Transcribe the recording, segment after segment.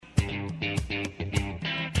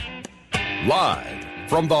Live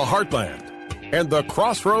from the heartland and the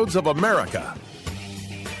crossroads of America,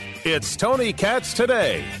 it's Tony Katz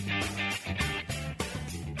Today.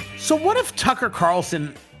 So what if Tucker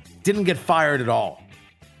Carlson didn't get fired at all?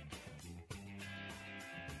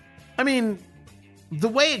 I mean, the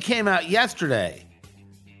way it came out yesterday,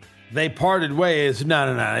 they parted ways.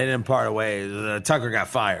 No, they didn't part ways. Tucker got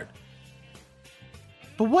fired.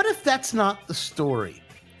 But what if that's not the story?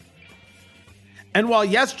 And while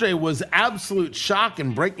yesterday was absolute shock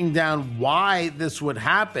and breaking down why this would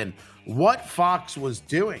happen, what Fox was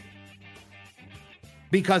doing,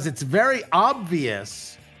 because it's very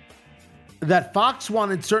obvious that Fox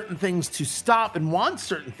wanted certain things to stop and wants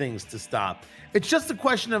certain things to stop. It's just a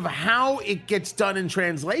question of how it gets done in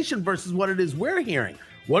translation versus what it is we're hearing.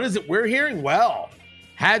 What is it we're hearing? Well,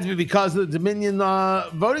 had to be because of the Dominion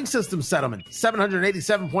voting system settlement.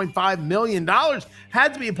 $787.5 million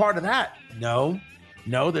had to be a part of that.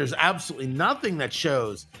 No, there's absolutely nothing that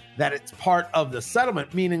shows that it's part of the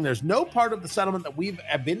settlement, meaning there's no part of the settlement that we've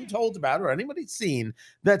been told about or anybody's seen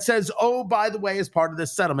that says, oh, by the way, as part of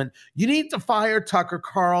this settlement, you need to fire Tucker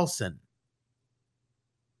Carlson.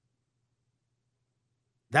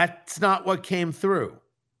 That's not what came through.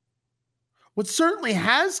 What certainly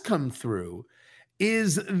has come through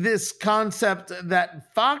is this concept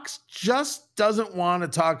that Fox just doesn't want to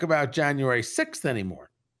talk about January 6th anymore.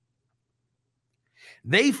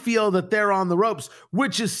 They feel that they're on the ropes,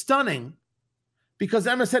 which is stunning because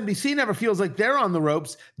MSNBC never feels like they're on the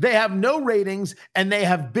ropes. They have no ratings and they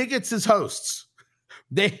have bigots as hosts.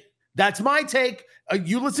 That's my take.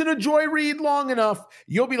 You listen to Joy Reid long enough,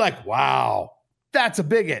 you'll be like, wow, that's a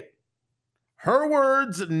bigot. Her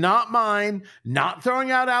words, not mine, not throwing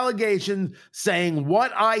out allegations, saying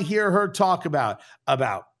what I hear her talk about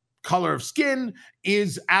color of skin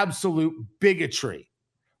is absolute bigotry.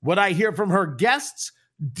 What I hear from her guests,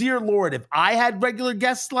 dear Lord, if I had regular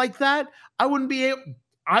guests like that, I would be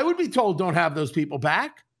told don't have those people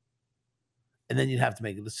back. And then you'd have to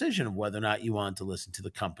make a decision of whether or not you want to listen to the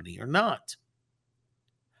company or not.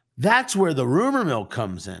 That's where the rumor mill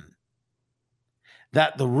comes in.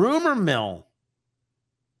 That the rumor mill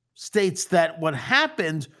states that what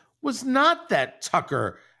happened was not that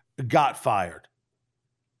Tucker got fired,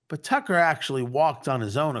 but Tucker actually walked on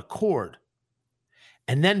his own accord.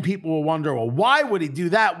 And then people will wonder, well, why would he do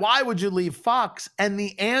that? Why would you leave Fox? And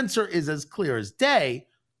the answer is as clear as day.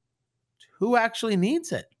 Who actually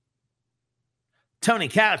needs it? Tony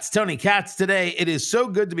Katz Today. It is so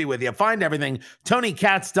good to be with you. Find everything.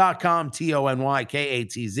 TonyKatz.com,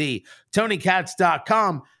 TonyKatz.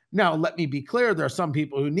 TonyKatz.com. Now, let me be clear. There are some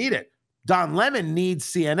people who need it. Don Lemon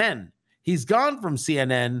needs CNN. He's gone from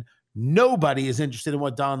CNN. Nobody is interested in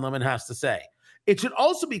what Don Lemon has to say. It should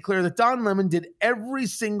also be clear that Don Lemon did every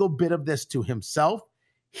single bit of this to himself.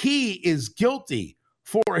 He is guilty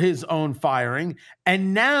for his own firing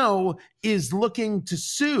and now is looking to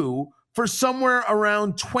sue for somewhere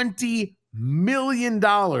around $20 million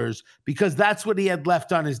because that's what he had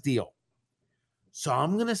left on his deal. So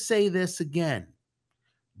I'm going to say this again.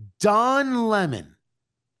 Don Lemon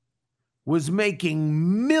was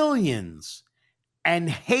making millions and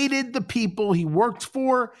hated the people he worked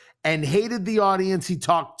for and hated the audience he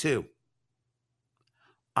talked to.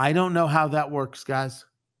 I don't know how that works, guys.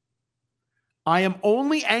 I am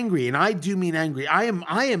only angry, and I do mean angry. I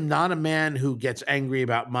am not a man who gets angry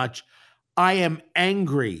about much. I am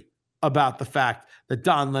angry about the fact that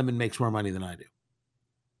Don Lemon makes more money than I do.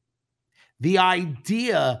 The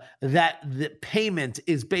idea that the payment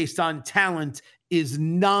is based on talent is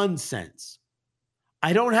nonsense.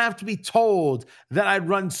 I don't have to be told that I'd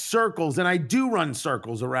run circles, and I do run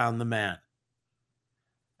circles around the man.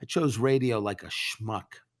 I chose radio like a schmuck.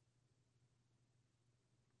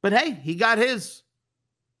 But hey, he got his.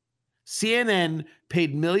 CNN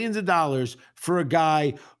paid millions of dollars for a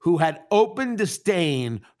guy who had open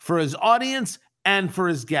disdain for his audience and for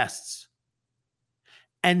his guests,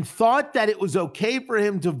 and thought that it was okay for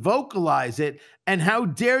him to vocalize it, and how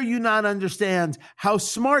dare you not understand how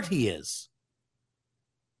smart he is.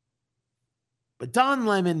 But Don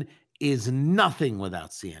Lemon is nothing without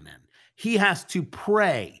CNN. He has to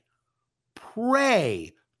pray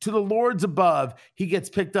to the Lords above he gets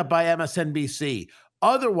picked up by MSNBC.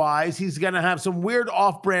 Otherwise, he's going to have some weird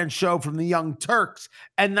off-brand show from the Young Turks,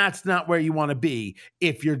 and that's not where you want to be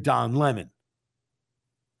if you're Don Lemon.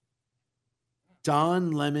 Don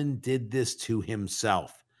Lemon did this to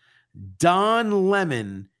himself. Don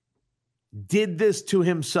Lemon did this to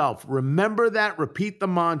himself. Remember that, repeat the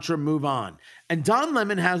mantra, move on. And Don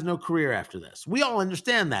Lemon has no career after this. We all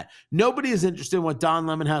understand that. Nobody is interested in what Don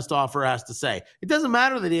Lemon has to offer, has to say. It doesn't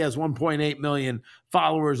matter that he has 1.8 million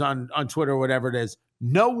followers on Twitter or whatever it is.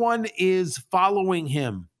 No one is following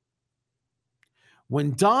him.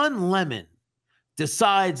 When Don Lemon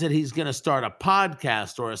decides that he's going to start a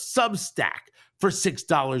podcast or a Substack for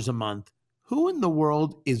 $6 a month, who in the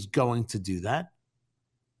world is going to do that?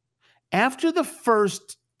 After the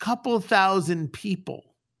first couple thousand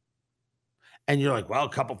people, and you're like, well, a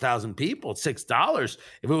couple thousand people, it's $6.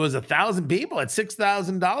 If it was 1,000 people at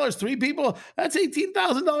 $6,000, 3 people, that's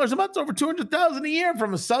 $18,000 a month, over $200,000 a year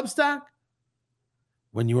from a Substack.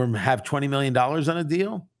 When you have $20 million on a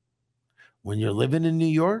deal, when you're living in New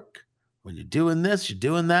York, when you're doing this, you're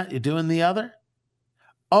doing that, you're doing the other.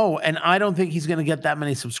 Oh, and I don't think he's going to get that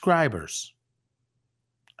many subscribers.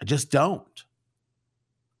 I just don't.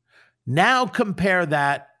 Now compare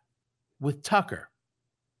that with Tucker.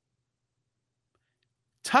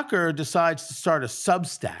 Tucker decides to start a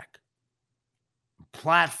Substack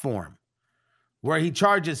platform where he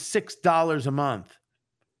charges $6 a month.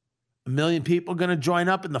 1 million people going to join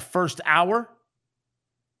up in the first hour?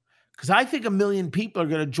 Because I think 1 million people are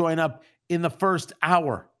going to join up in the first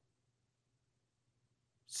hour.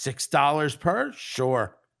 $6 per?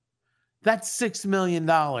 Sure. That's $6 million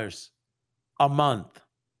a month.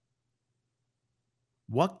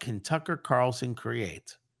 What can Tucker Carlson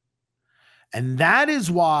create? And that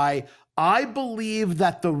is why I believe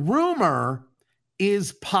that the rumor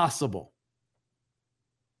is possible.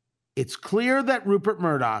 It's clear that Rupert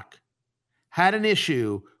Murdoch had an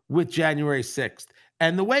issue with January 6th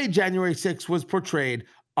and the way January 6th was portrayed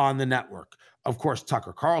on the network. Of course,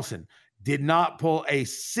 Tucker Carlson did not pull a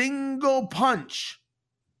single punch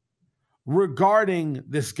regarding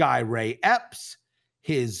this guy, Ray Epps,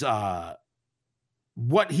 his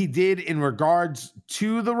what he did in regards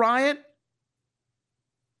to the riot,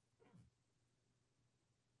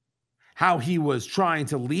 how he was trying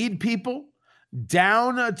to lead people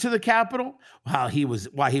down to the Capitol, why he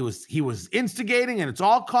was instigating, and it's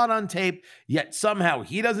all caught on tape, yet somehow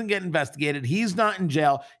he doesn't get investigated. He's not in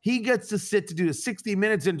jail. He gets to sit to do a 60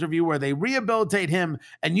 Minutes interview where they rehabilitate him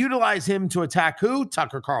and utilize him to attack who?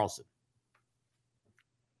 Tucker Carlson.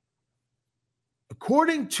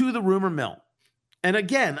 According to the rumor mill, and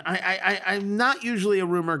again, I'm not usually a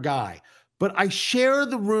rumor guy, but I share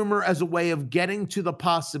the rumor as a way of getting to the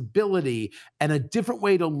possibility and a different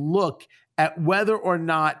way to look at whether or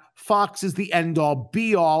not Fox is the end-all,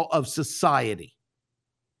 be-all of society.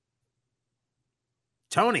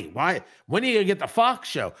 Tony, why? When are you going to get the Fox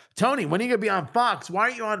show? Tony, when are you going to be on Fox? Why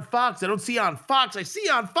aren't you on Fox? I don't see you on Fox. I see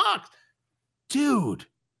you on Fox. Dude,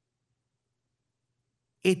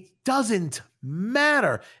 it doesn't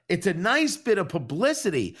matter. It's a nice bit of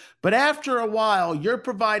publicity, but after a while, you're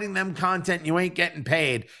providing them content, you ain't getting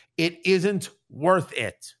paid. It isn't worth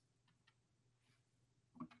it.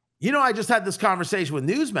 You know, I just had this conversation with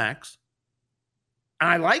Newsmax,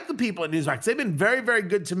 and I like the people at Newsmax. They've been very, very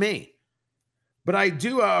good to me. But I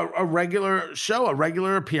do a regular show, a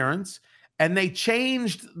regular appearance, and they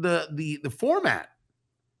changed the format.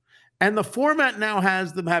 And the format now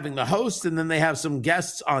has them having the host, and then they have some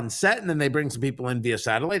guests on set, and then they bring some people in via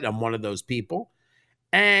satellite. I'm one of those people.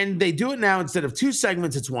 And they do it now instead of 2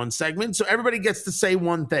 segments, it's 1 segment. So everybody gets to say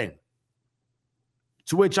one thing.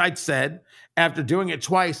 To which I'd said, after doing it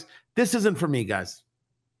twice, this isn't for me, guys.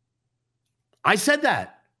 I said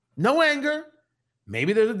that. No anger.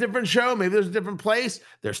 Maybe there's a different show. Maybe there's a different place.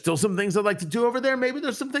 There's still some things I'd like to do over there. Maybe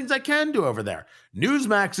there's some things I can do over there.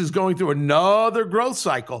 Newsmax is going through another growth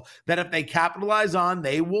cycle that if they capitalize on,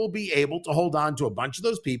 they will be able to hold on to a bunch of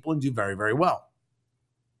those people and do very, very well.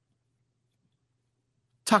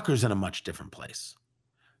 Tucker's in a much different place.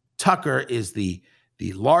 Tucker is the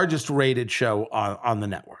largest rated show on the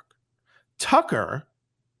network. Tucker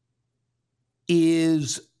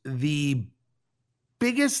is the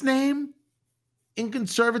biggest name in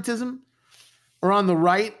conservatism or on the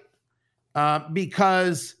right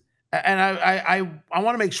because, and I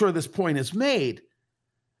want to make sure this point is made,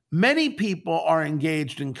 many people are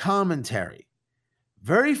engaged in commentary.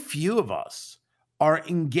 Very few of us are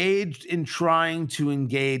engaged in trying to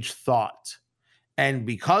engage thought. And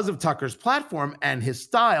because of Tucker's platform and his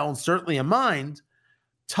style, and certainly a mind,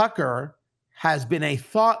 Tucker has been a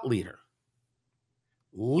thought leader,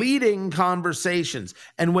 leading conversations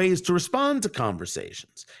and ways to respond to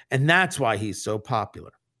conversations. And that's why he's so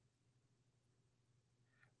popular.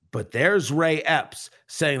 But there's Ray Epps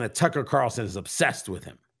saying that Tucker Carlson is obsessed with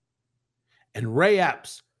him. And Ray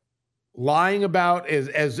Epps lying about,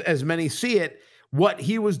 as many see it, what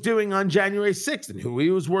he was doing on January 6th and who he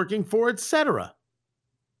was working for, etc.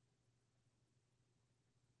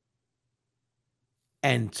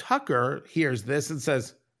 And Tucker hears this and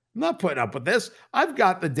says, I'm not putting up with this. I've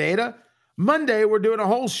got the data. Monday, we're doing a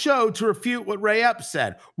whole show to refute what Ray Epps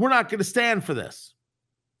said. We're not going to stand for this.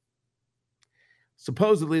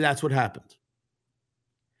 Supposedly, that's what happened.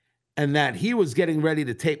 And that he was getting ready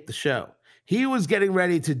to tape the show. He was getting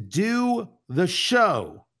ready to do the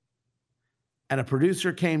show. And a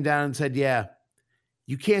producer came down and said, yeah,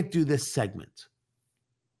 you can't do this segment.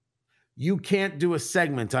 You can't do a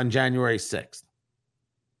segment on January 6th.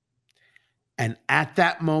 And at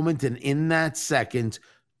that moment and in that second,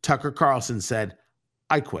 Tucker Carlson said,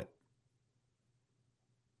 I quit.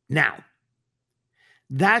 Now,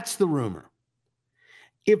 that's the rumor.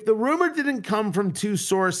 If the rumor didn't come from two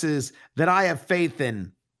sources that I have faith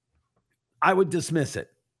in, I would dismiss it.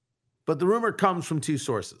 But the rumor comes from two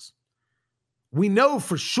sources. We know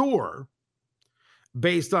for sure,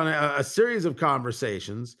 based on a series of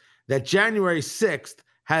conversations, that January 6th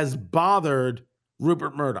has bothered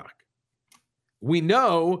Rupert Murdoch. We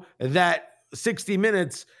know that 60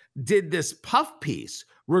 Minutes did this puff piece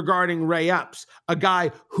regarding Ray Epps, a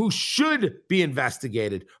guy who should be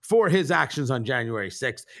investigated for his actions on January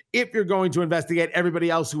 6th. If you're going to investigate everybody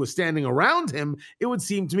else who was standing around him, it would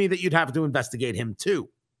seem to me that you'd have to investigate him too.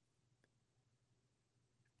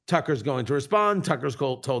 Tucker's going to respond. Tucker's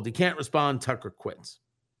told he can't respond. Tucker quits.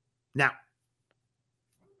 Now,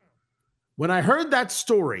 when I heard that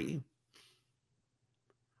story,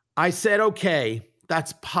 I said, okay,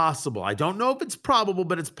 that's possible. I don't know if it's probable,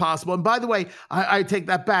 but it's possible. And by the way, I take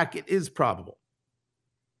that back. It is probable.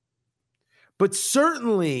 But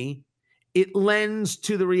certainly it lends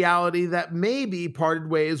to the reality that maybe parted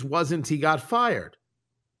ways wasn't he got fired.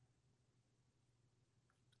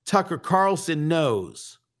 Tucker Carlson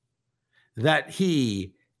knows that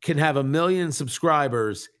he can have 1 million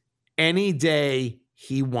subscribers any day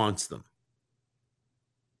he wants them.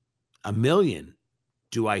 1 million.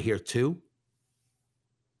 Do I hear 2?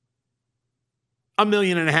 1.5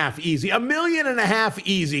 million easy. 1.5 million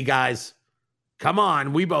easy, guys. Come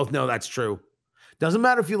on. We both know that's true. Doesn't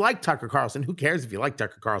matter if you like Tucker Carlson. Who cares if you like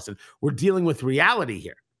Tucker Carlson? We're dealing with reality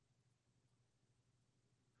here.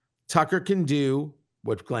 Tucker can do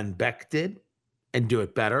what Glenn Beck did and do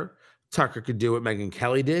it better. Tucker could do what Megyn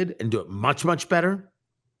Kelly did and do it much, much better.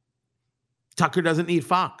 Tucker doesn't need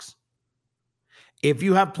Fox. If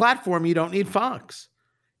you have platform, you don't need Fox.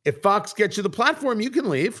 If Fox gets you the platform, you can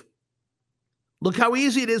leave. Look how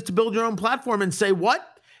easy it is to build your own platform and say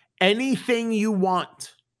what? Anything you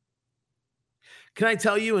want. Can I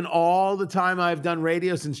tell you, in all the time I've done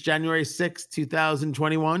radio since January 6,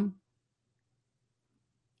 2021,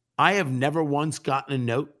 I have never once gotten a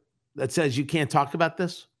note that says you can't talk about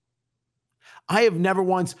this. I have never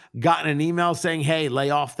once gotten an email saying, hey, lay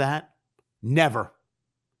off that. Never.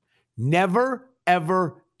 Never,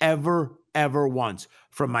 ever, ever, ever once.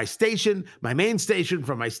 From my station, my main station,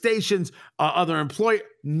 from my stations, other employer,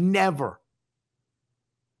 never.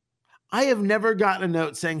 I have never gotten a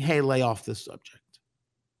note saying, hey, lay off this subject.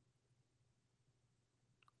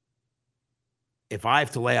 If I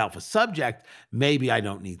have to lay off a subject, maybe I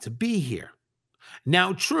don't need to be here.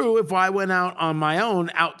 Now, true, if I went out on my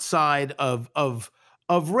own outside of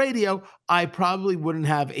radio, I probably wouldn't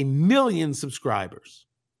have 1 million subscribers.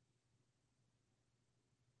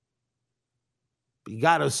 But you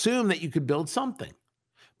got to assume that you could build something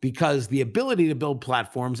because the ability to build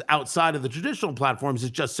platforms outside of the traditional platforms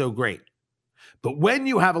is just so great. But when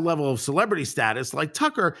you have a level of celebrity status like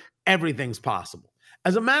Tucker, everything's possible.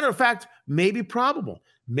 As a matter of fact, maybe probable.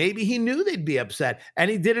 Maybe he knew they'd be upset and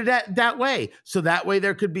he did it that way. So that way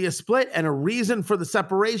there could be a split and a reason for the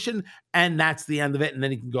separation, and that's the end of it. And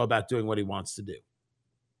then he can go about doing what he wants to do.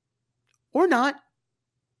 Or not.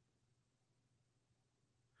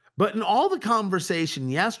 But in all the conversation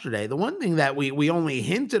yesterday, the one thing that we only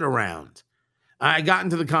hinted around, I got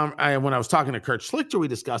into when I was talking to Kurt Schlichter, we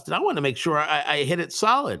discussed it. I want to make sure I hit it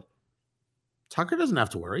solid. Tucker doesn't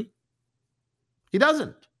have to worry. He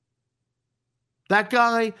doesn't. That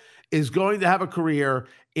guy is going to have a career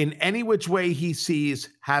in any which way he sees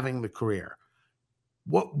having the career.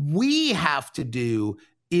 What we have to do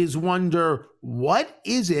is wonder, what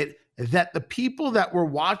is it that the people that we're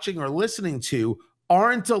watching or listening to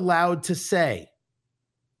aren't allowed to say?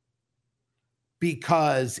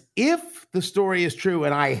 Because if the story is true,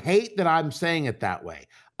 and I hate that I'm saying it that way,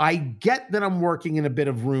 I get that I'm working in a bit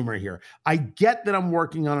of rumor here. I get that I'm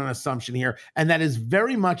working on an assumption here, and that is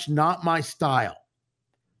very much not my style.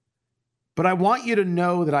 But I want you to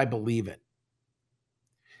know that I believe it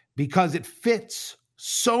because it fits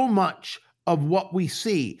so much of what we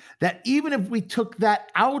see, that even if we took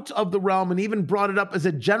that out of the realm and even brought it up as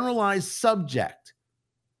a generalized subject,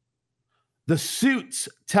 the suits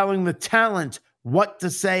telling the talent what to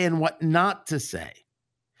say and what not to say,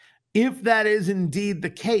 if that is indeed the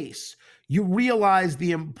case, you realize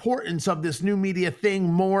the importance of this new media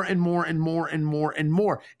thing more and more and more and more and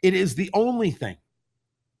more. It is the only thing.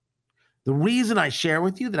 The reason I share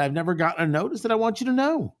with you that I've never gotten a note is that I want you to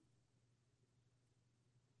know.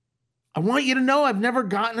 I want you to know I've never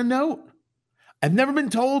gotten a note. I've never been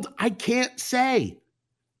told I can't say,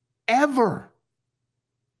 ever.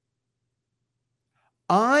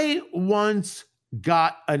 I once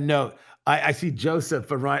got a note. I see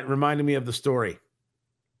Joseph reminding me of the story.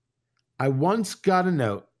 I once got a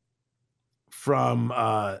note from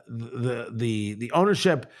the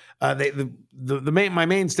ownership. My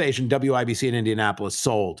main station, WIBC in Indianapolis,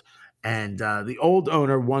 sold, and the old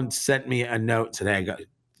owner once sent me a note today.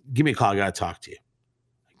 Give me a call. I got to talk to you.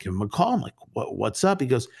 I give him a call. I'm like, what's up? He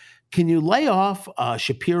goes, can you lay off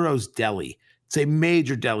Shapiro's Deli? It's a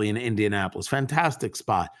major deli in Indianapolis. Fantastic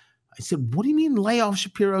spot. I said, what do you mean lay off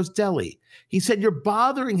Shapiro's Deli? He said, you're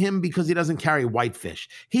bothering him because he doesn't carry whitefish.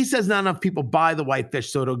 He says not enough people buy the whitefish,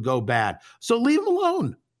 so it'll go bad. So leave him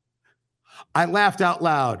alone. I laughed out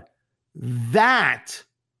loud. That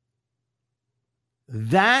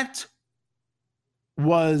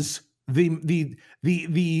was the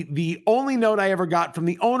only note I ever got from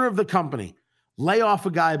the owner of the company. Lay off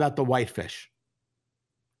a guy about the whitefish.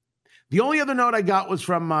 The only other note I got was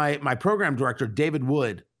from my program director, David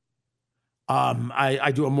Wood.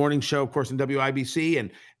 I do a morning show, of course, in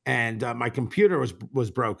WIBC, and my computer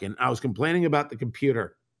was broken. I was complaining about the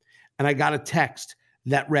computer, and I got a text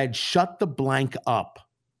that read, shut the blank up.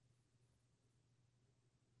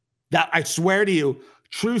 That, I swear to you,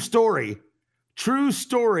 true story.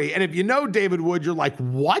 And if you know David Wood, you're like,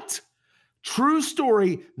 what? True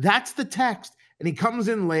story. That's the text. And he comes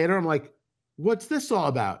in later. I'm like, what's this all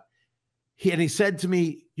about? He said to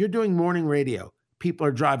me, you're doing morning radio. People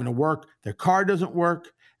are driving to work. Their car doesn't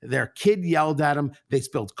work. Their kid yelled at them. They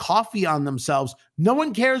spilled coffee on themselves. No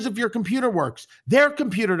one cares if your computer works. Their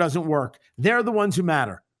computer doesn't work. They're the ones who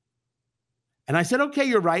matter. And I said, okay,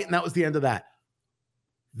 you're right. And that was the end of that.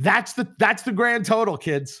 That's the grand total,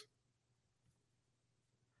 kids.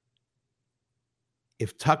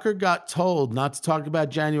 If Tucker got told not to talk about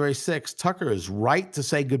January 6th, Tucker is right to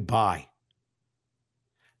say goodbye.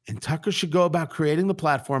 And Tucker should go about creating the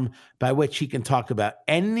platform by which he can talk about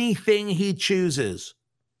anything he chooses.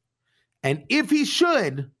 And if he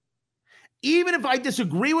should, even if I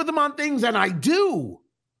disagree with him on things, and I do,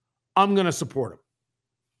 I'm going to support him.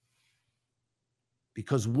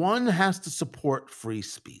 Because one has to support free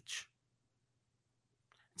speech.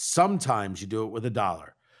 Sometimes you do it with $1.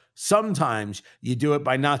 Sometimes you do it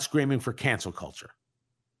by not screaming for cancel culture.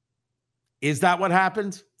 Is that what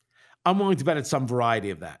happened? I'm willing to bet it's some variety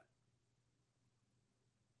of that.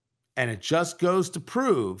 And it just goes to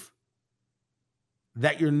prove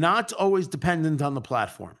that you're not always dependent on the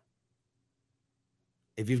platform.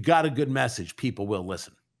 If you've got a good message, people will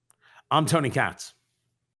listen. I'm Tony Katz.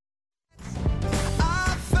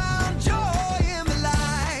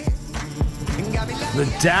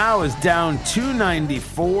 The Dow is down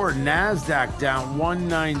 294, NASDAQ down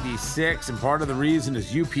 196, and part of the reason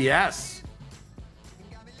is UPS.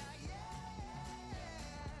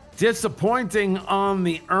 Disappointing on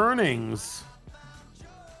the earnings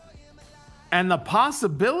and the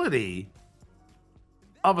possibility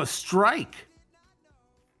of a strike.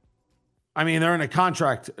 I mean, they're in a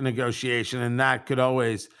contract negotiation, and that could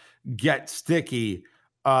always get sticky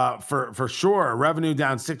for sure. Revenue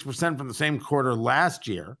down 6% from the same quarter last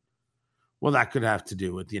year. Well, that could have to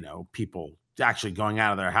do with, people actually going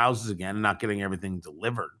out of their houses again and not getting everything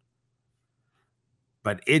delivered.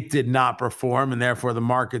 But it did not perform, and therefore the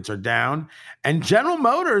markets are down. And General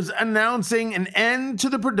Motors announcing an end to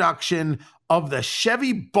the production of the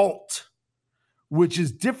Chevy Bolt, which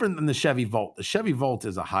is different than the Chevy Volt. The Chevy Volt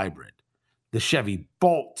is a hybrid. The Chevy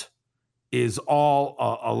Bolt is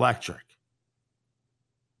all electric.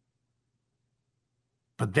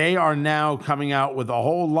 But they are now coming out with a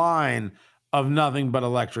whole line of nothing but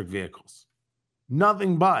electric vehicles.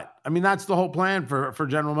 Nothing but. I mean, that's the whole plan for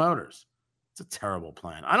General Motors. It's a terrible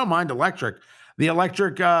plan. I don't mind electric. The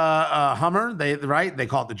electric Hummer, they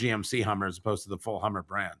call it the GMC Hummer as opposed to the full Hummer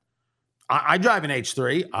brand. I drive an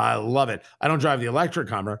H3. I love it. I don't drive the electric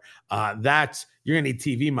Hummer. You're gonna need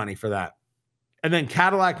TV money for that. And then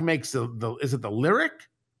Cadillac makes is it the Lyric?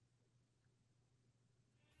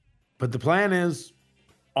 But the plan is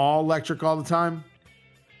all electric all the time.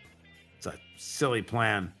 It's a silly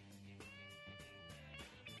plan.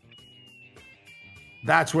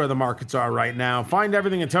 That's where the markets are right now. Find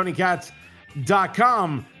everything at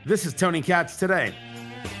TonyKatz.com. This is Tony Katz Today.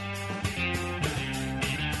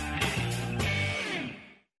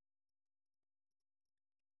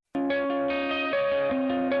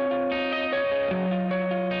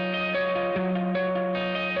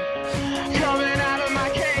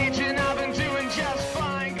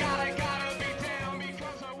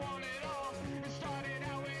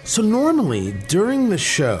 So normally during the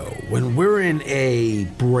show, when we're in a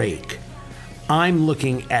break, I'm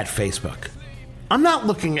looking at Facebook. I'm not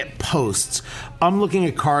looking at posts. I'm looking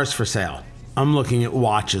at cars for sale. I'm looking at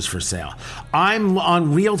watches for sale. I'm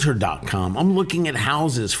on Realtor.com. I'm looking at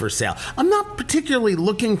houses for sale. I'm not particularly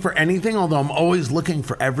looking for anything, although I'm always looking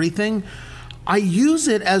for everything. I use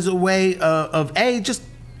it as a way of A, just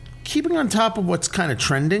keeping on top of what's kind of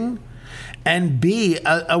trending, and B,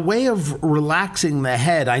 a way of relaxing the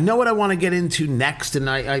head. I know what I want to get into next, and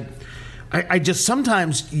I just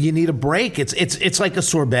sometimes you need a break. It's like a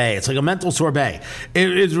sorbet. It's like a mental sorbet.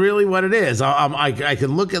 It is really what it is. I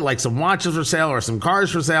can look at like some watches for sale or some cars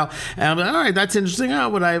for sale, and I'm like, all right, that's interesting. Oh,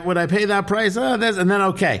 would I pay that price? Oh, and then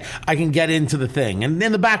okay, I can get into the thing. And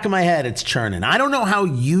in the back of my head, it's churning. I don't know how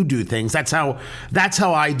you do things. That's how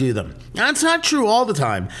I do them. That's not true all the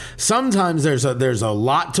time. Sometimes there's a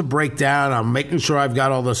lot to break down. I'm making sure I've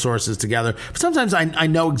got all the sources together. But sometimes I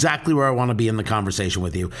know exactly where I want to be in the conversation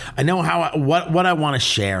with you. I know what I want to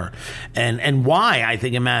share and why I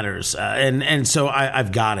think it matters. And so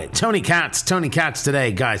I've got it. Tony Katz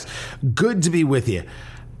Today, guys. Good to be with you.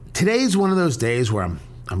 Today's one of those days where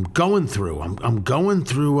I'm going through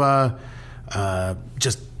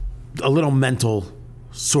just a little mental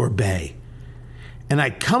sorbet. And I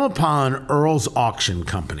come upon Earl's Auction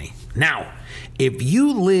Company. Now, if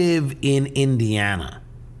you live in Indiana,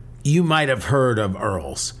 you might have heard of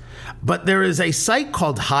Earl's. But there is a site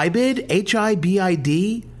called Hibid,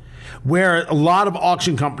 Hibid, where a lot of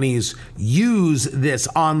auction companies use this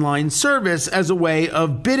online service as a way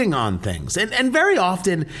of bidding on things. And very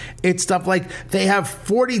often, it's stuff like they have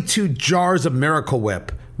 42 jars of Miracle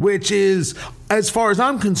Whip, which is, as far as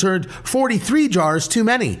I'm concerned, 43 jars too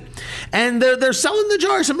many. And they're selling the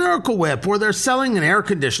jars of Miracle Whip, or they're selling an air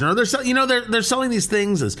conditioner. They're selling these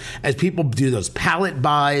things as people do those pallet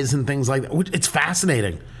buys and things like that. It's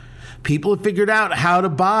fascinating. People have figured out how to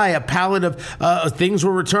buy a pallet of things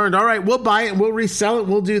were returned. All right, we'll buy it, we'll resell it,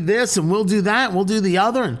 we'll do this and we'll do that, we'll do the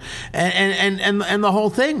other, and the whole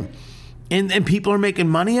thing. And people are making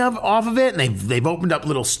money off of it, and they've opened up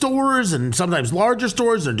little stores and sometimes larger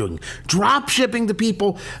stores. They're doing drop shipping to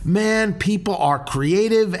people. Man, people are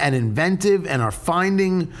creative and inventive and are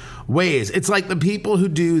finding ways. It's like the people who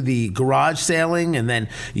do the garage selling, and then,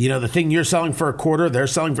 the thing you're selling for $25, they're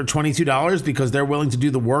selling for $22 because they're willing to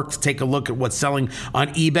do the work to take a look at what's selling on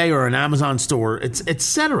eBay or an Amazon store,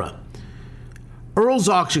 etc. Earl's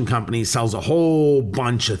Auction Company sells a whole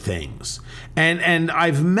bunch of things. And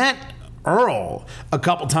I've met Earl a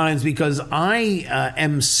couple times because I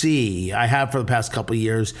have for the past couple of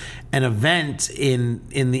years, an event in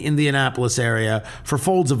the Indianapolis area for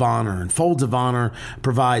Folds of Honor. And Folds of Honor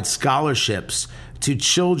provides scholarships to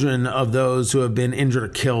children of those who have been injured or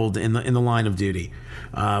killed in the line of duty,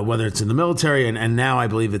 whether it's in the military and now I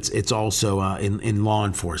believe it's also in law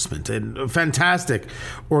enforcement. And a fantastic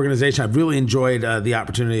organization. I've really enjoyed the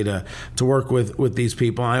opportunity to work with these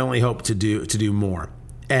people. I only hope to do more.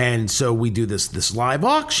 And so we do this live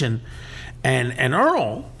auction, and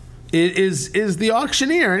Earl is the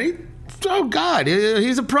auctioneer. And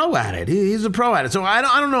he's a pro at it. He's a pro at it. So I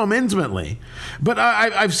don't know him intimately, but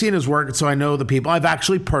I've seen his work, so I know the people. I've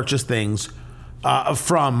actually purchased things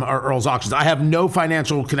from Earl's Auctions. I have no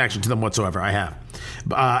financial connection to them whatsoever. I have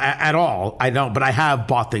at all. I don't, but I have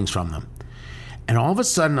bought things from them. And all of a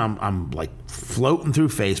sudden, I'm like floating through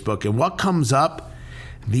Facebook, and what comes up?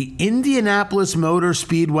 The Indianapolis Motor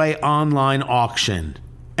Speedway online auction.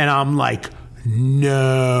 And I'm like,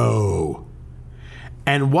 no.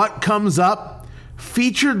 And what comes up?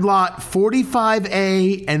 Featured lot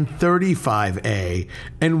 45A and 35A.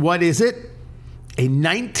 And what is it? A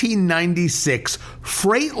 1996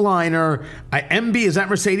 Freightliner, MB, is that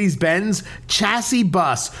Mercedes-Benz? Chassis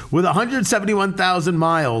bus with 171,000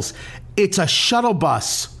 miles. It's a shuttle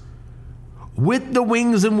bus with the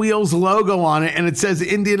Wings and Wheels logo on it, and it says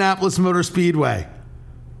Indianapolis Motor Speedway.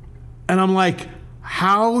 And I'm like,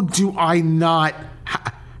 how do I not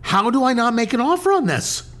make an offer on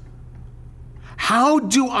this? How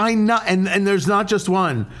do I not? And there's not just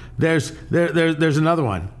one. There's another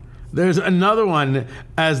one. There's another one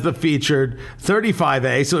as the featured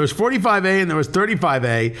 35A. So there's 45A and there was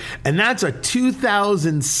 35A, and that's a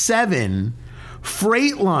 2007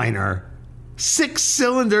 Freightliner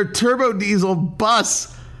 6-cylinder turbo diesel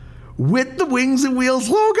bus with the Wings and Wheels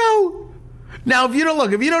logo. Now, if you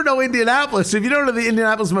don't know Indianapolis, if you don't know the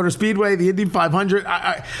Indianapolis Motor Speedway, the Indy 500,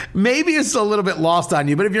 maybe it's a little bit lost on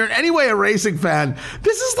you. But if you're in any way a racing fan,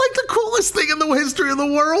 this is like the coolest thing in the history of the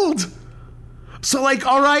world. So like,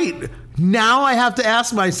 all right, now I have to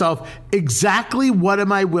ask myself, exactly what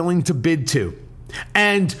am I willing to bid to?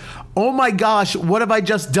 And oh my gosh, what have I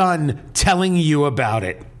just done telling you about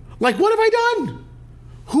it? Like, what have I done?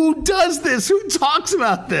 Who does this? Who talks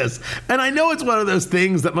about this? And I know it's one of those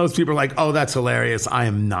things that most people are like, oh, that's hilarious. I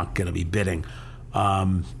am not going to be bidding.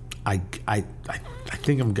 I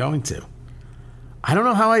think I'm going to. I don't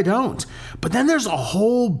know how I don't. But then there's a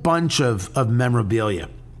whole bunch of memorabilia.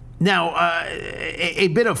 Now, a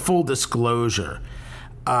bit of full disclosure.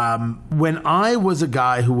 When I was a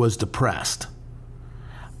guy who was depressed,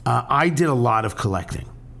 I did a lot of collecting.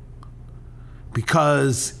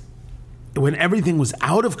 Because when everything was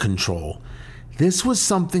out of control, this was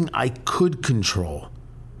something I could control.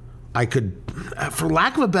 I could, for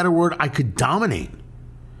lack of a better word, I could dominate.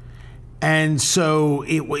 And so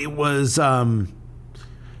it was a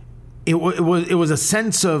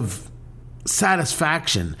sense of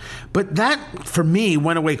satisfaction. But that, for me,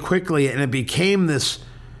 went away quickly, and it became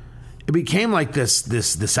like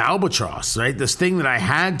this albatross, right? This thing that I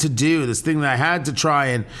had to do, this thing that I had to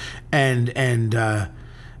try and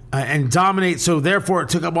dominate. So therefore it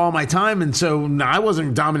took up all my time. And so I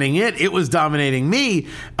wasn't dominating it. It was dominating me.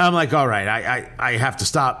 I'm like, all right, I have to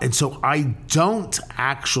stop. And so I don't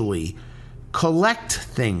actually collect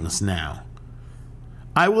things now.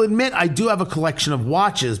 I will admit I do have a collection of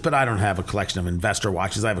watches, but I don't have a collection of investor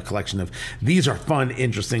watches. I have a collection of, these are fun,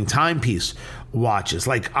 interesting timepiece watches.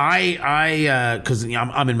 Like because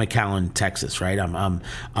I'm in McAllen, Texas, right? I'm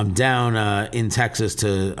down in Texas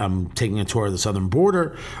I'm taking a tour of the southern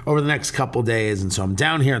border over the next couple days, and so I'm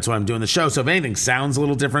down here, and so I'm doing the show. So if anything sounds a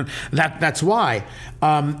little different, that's why.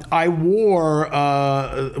 I wore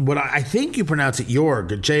what I think you pronounce it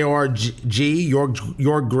Jorg, J-O-R-G,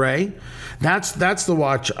 Jorg Gray. That's the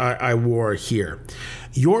watch I wore here.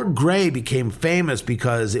 Jorg Gray became famous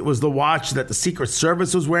because it was the watch that the Secret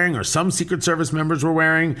Service was wearing, or some Secret Service members were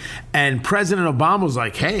wearing, and President Obama was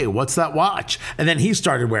like, hey, what's that watch? And then he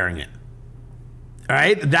started wearing it. All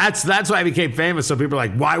right? That's why I became famous. So people are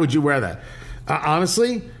like, why would you wear that?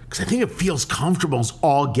 Honestly, because I think it feels comfortable as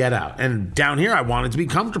all get out. And down here, I want it to be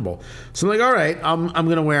comfortable. So I'm like, all right, I'm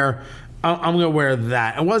going to wear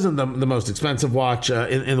that. It wasn't the most expensive watch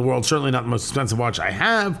in the world. Certainly not the most expensive watch I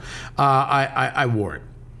have. I wore it.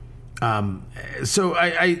 So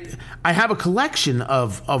I have a collection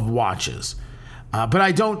of watches, but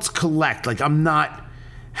I don't collect. Like, I'm not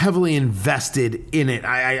heavily invested in it.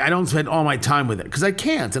 I don't spend all my time with it because I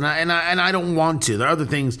can't, and I don't want to. There are other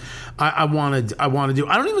things I want to do.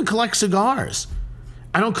 I don't even collect cigars.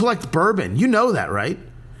 I don't collect bourbon. You know that, right?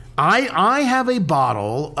 I have a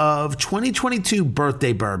bottle of 2022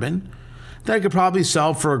 birthday bourbon that I could probably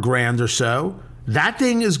sell for $1,000 or so. That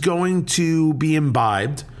thing is going to be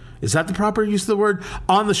imbibed. Is that the proper use of the word?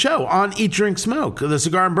 On the show, on Eat, Drink, Smoke, the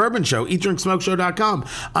Cigar and Bourbon Show, eatdrinksmokeshow.com.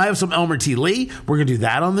 I have some Elmer T. Lee. We're going to do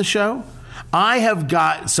that on the show. I have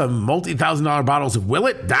got some multi-$1,000 bottles of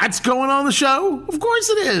Willet. That's going on the show. Of course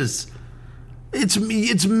it is.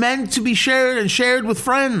 It's meant to be shared with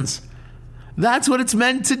friends. That's what it's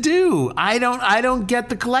meant to do. I don't get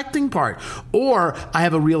the collecting part, or I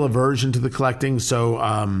have a real aversion to the collecting, so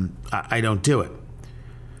I don't do it.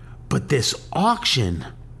 But this auction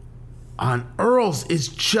on Earl's is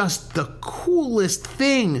just the coolest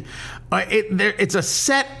thing. It's a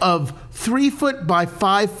set of 3-foot by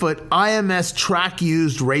 5-foot IMS track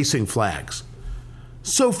used racing flags.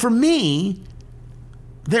 So for me,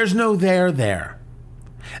 there's no there.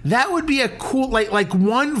 That would be a cool, like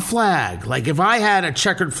one flag. Like if I had a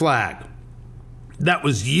checkered flag that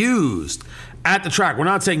was used at the track, we're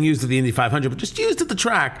not saying used at the Indy 500, but just used at the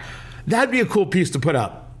track, that'd be a cool piece to put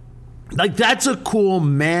up. Like that's a cool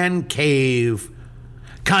man cave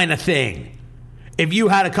kind of thing. If you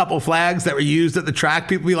had a couple flags that were used at the track,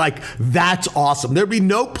 people would be like, that's awesome. There'd be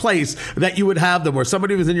no place that you would have them where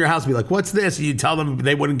somebody was in your house and be like, what's this? And you'd tell them,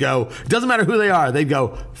 they wouldn't go, it doesn't matter who they are. They'd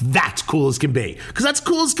go, that's cool as can be. Because that's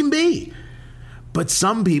cool as can be. But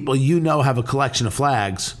some people, have a collection of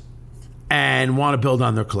flags and want to build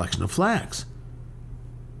on their collection of flags.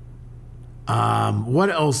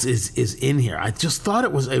 What else is in here? I just thought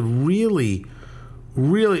it was a really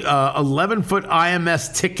 11-foot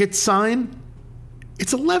IMS ticket sign.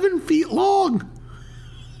 It's 11 feet long.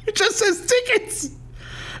 It just says tickets.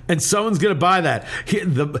 And someone's going to buy that.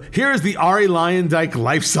 Here is the Ari Lyondike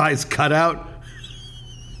life-size cutout.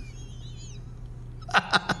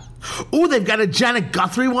 Oh, they've got a Janet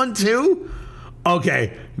Guthrie one too?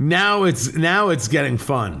 Okay, now it's getting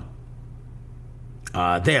fun.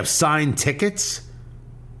 They have signed tickets.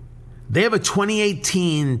 They have a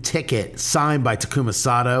 2018 ticket signed by Takuma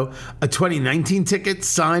Sato, a 2019 ticket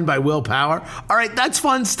signed by Will Power. All right, that's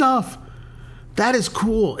fun stuff. That is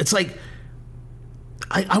cool. It's like,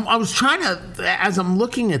 I was trying to, as I'm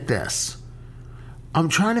looking at this, I'm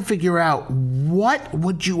trying to figure out what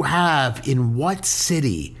would you have in what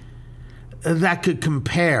city that could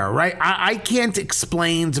compare, right? I can't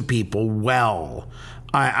explain to people well,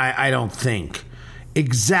 I don't think,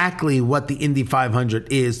 exactly what the Indy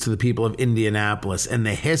 500 is to the people of Indianapolis and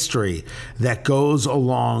the history that goes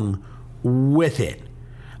along with it.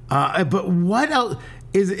 But what else?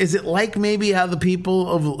 Is it like maybe how the people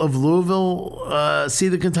of Louisville see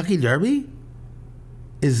the Kentucky Derby?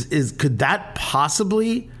 Could that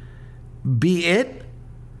possibly be it?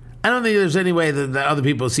 I don't think there's any way that other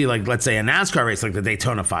people see, like, let's say a NASCAR race like the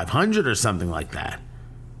Daytona 500 or something like that.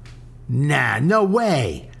 Nah, no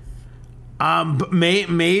way. But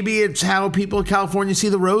maybe it's how people in California see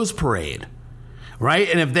the Rose Parade, right?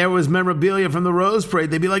 And if there was memorabilia from the Rose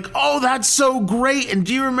Parade, they'd be like, oh, that's so great. And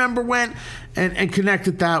do you remember when? And connect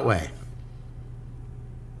it that way.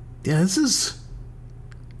 Yeah, this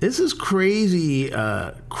is crazy,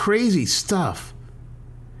 crazy stuff.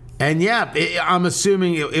 And yeah, I'm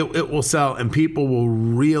assuming it will sell, and people will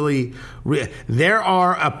really. There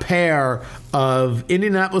are a pair of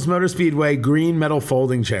Indianapolis Motor Speedway green metal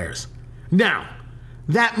folding chairs. Now,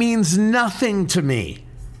 that means nothing to me.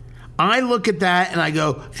 I look at that and I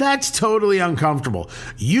go, that's totally uncomfortable.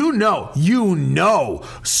 You know,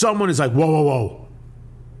 someone is like, whoa.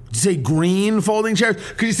 Did you say green folding chairs?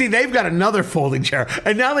 Because you see, they've got another folding chair,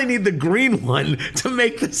 and now they need the green one to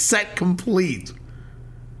make the set complete.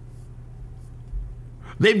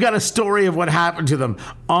 They've got a story of what happened to them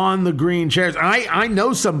on the green chairs. I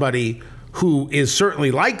know somebody who is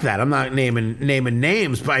certainly like that. I'm not naming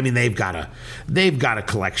names, but I mean they've got a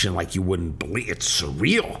collection like you wouldn't believe. It's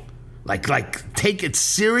surreal. Like take it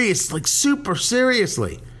serious, like super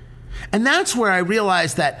seriously. And that's where I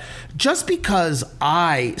realized that just because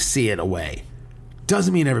I see it a way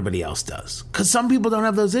doesn't mean everybody else does. Because some people don't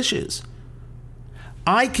have those issues.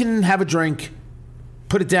 I can have a drink,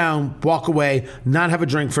 put it down, walk away, not have a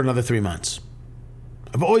drink for another 3 months.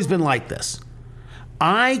 I've always been like this.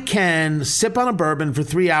 I can sip on a bourbon for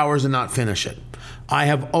 3 hours and not finish it. I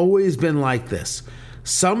have always been like this.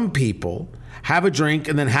 Some people have a drink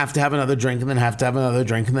and then have to have another drink and then have to have another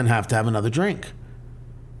drink and then have to have another drink.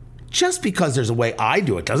 Just because there's a way I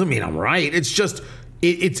do it doesn't mean I'm right. It's just,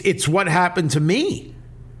 it's what happened to me.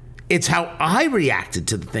 It's how I reacted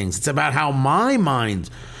to the things. It's about how my mind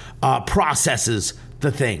processes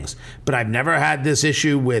the things. But I've never had this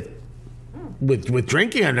issue with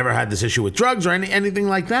drinking. I've never had this issue with drugs or anything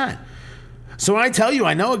like that. So when I tell you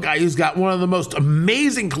I know a guy who's got one of the most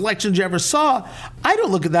amazing collections you ever saw, I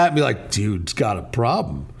don't look at that and be like, dude's got a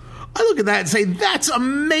problem. I look at that and say, that's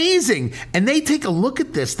amazing. And they take a look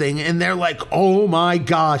at this thing and they're like, oh my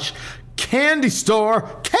gosh, candy store.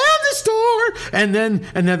 And then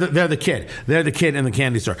they're the kid. They're the kid in the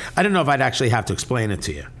candy store. I don't know if I'd actually have to explain it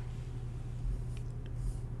to you.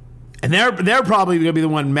 And they're probably going to be the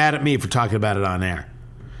one mad at me for talking about it on air.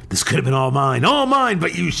 This could have been all mine,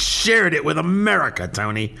 but you shared it with America,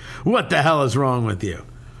 Tony. What the hell is wrong with you?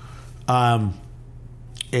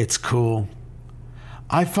 It's cool.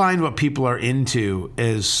 I find what people are into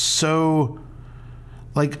is so,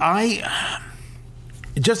 like,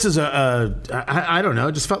 just as I don't know,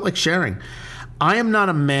 it just felt like sharing. I am not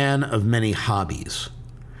a man of many hobbies.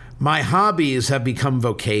 My hobbies have become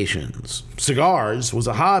vocations. Cigars was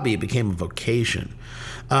a hobby. It became a vocation.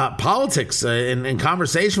 Politics and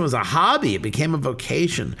conversation was a hobby. It became a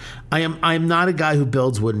vocation. I'm not a guy who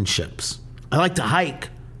builds wooden ships. I like to hike.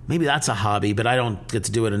 Maybe that's a hobby, but I don't get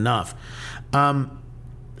to do it enough.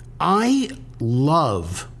 I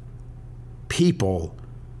love people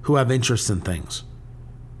who have interests in things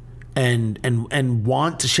and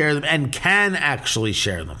want to share them and can actually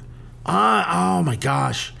share them. Oh my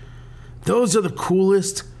gosh. Those are the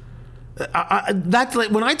coolest. That's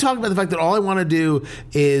like when I talk about the fact that all I want to do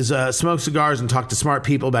is smoke cigars and talk to smart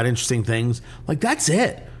people about interesting things. Like, that's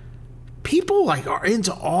it. People like are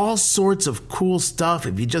into all sorts of cool stuff.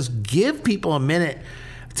 If you just give people a minute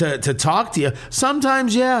to talk to you,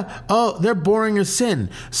 sometimes, yeah, oh, they're boring as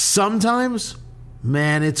sin. Sometimes,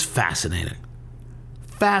 man, it's fascinating.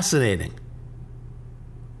 Fascinating.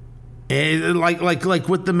 Like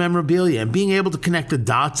with the memorabilia and being able to connect the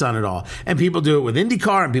dots on it all. And people do it with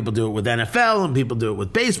IndyCar and people do it with NFL and people do it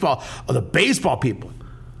with baseball. Oh, the baseball people.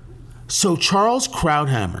 So Charles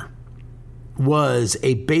Krauthammer was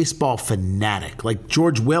a baseball fanatic. Like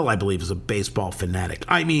George Will, I believe, is a baseball fanatic.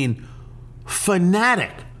 I mean,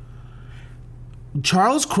 fanatic.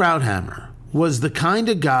 Charles Krauthammer was the kind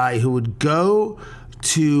of guy who would go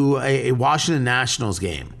to a Washington Nationals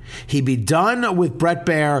game. He'd be done with Brett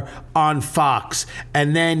Baer on Fox,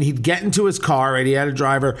 and then he'd get into his car, right? He had a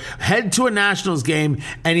driver, head to a Nationals game,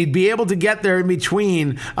 and he'd be able to get there in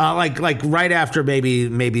between, like right after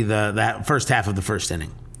maybe that first half of the first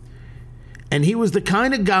inning. And he was the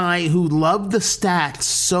kind of guy who loved the stats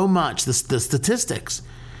so much, the statistics,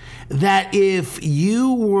 that if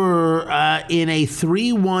you were in a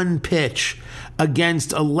 3-1 pitch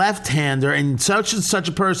against a left-hander and such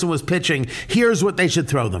a person was pitching, here's what they should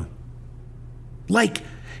throw them. Like,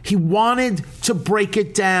 he wanted to break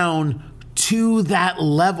it down to that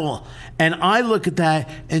level. And I look at that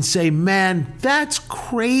and say, man, that's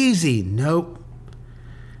crazy. Nope.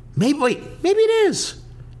 Maybe it is.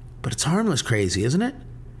 But it's harmless crazy, isn't it?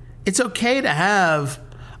 It's okay to have,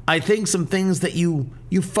 I think, some things that you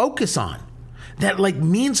focus on that like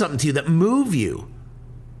mean something to you, that move you.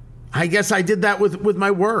 I guess I did that with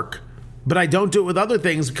my work, but I don't do it with other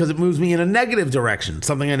things because it moves me in a negative direction,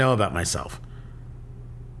 something I know about myself.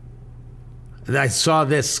 And I saw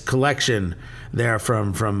this collection there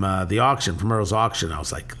from the auction, from Earl's auction. I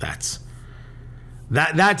was like, that's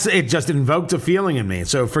it. Just invoked a feeling in me.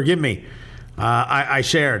 So forgive me. I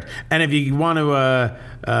shared. And if you want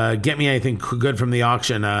to get me anything good from the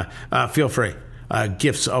auction, feel free.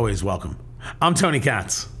 Gifts always welcome. I'm Tony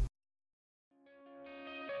Katz.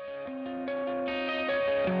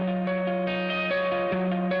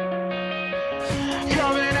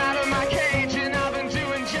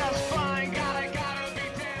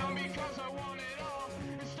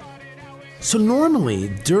 So normally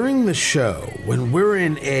during the show, when we're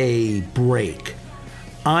in a break,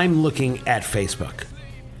 I'm looking at Facebook.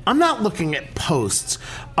 I'm not looking at posts.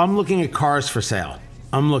 I'm looking at cars for sale.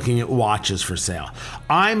 I'm looking at watches for sale.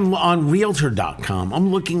 I'm on Realtor.com.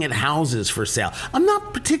 I'm looking at houses for sale. I'm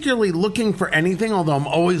not particularly looking for anything, although I'm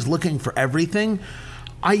always looking for everything.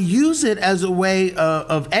 I use it as a way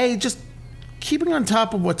of A, just keeping on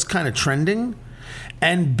top of what's kind of trending,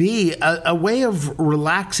 and B, a way of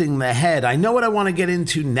relaxing the head. I know what I want to get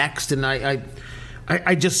into next, and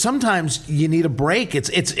I just, sometimes you need a break.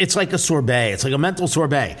 It's like a sorbet. It's like a mental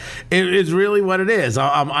sorbet. It's really what it is.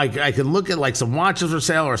 I can look at like some watches for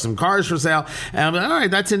sale or some cars for sale, and I'm like, all right,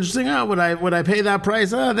 that's interesting. Oh, would I pay that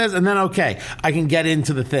price? Oh, this, and then okay, I can get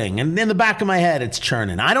into the thing. And in the back of my head, it's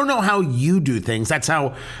churning. I don't know how you do things. That's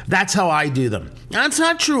how I do them. That's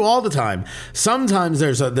not true all the time. Sometimes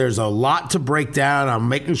there's a lot to break down. I'm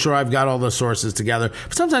making sure I've got all the sources together.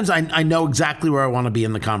 But sometimes I know exactly where I want to be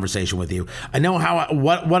in the conversation with you. I know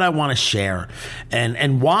what I want to share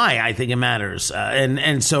and why I think it matters.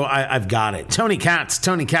 And so I've got it. Tony Katz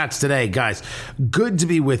today, guys. Good to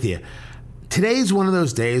be with you. Today's one of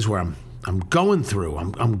those days where I'm going through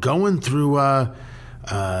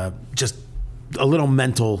just a little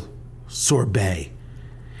mental sorbet.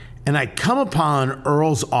 And I come upon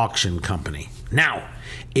Earl's Auction Company. Now,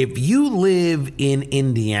 if you live in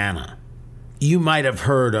Indiana, you might have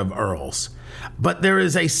heard of Earl's. But there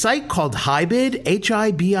is a site called HIBID,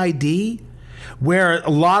 HIBID, where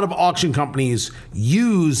a lot of auction companies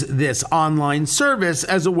use this online service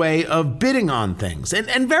as a way of bidding on things.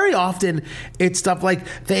 And very often, it's stuff like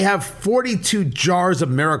they have 42 jars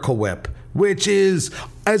of Miracle Whip, which is,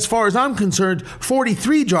 as far as I'm concerned,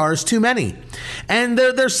 43 jars too many. And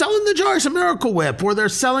they're selling the jars of Miracle Whip, or they're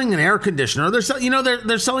selling an air conditioner, or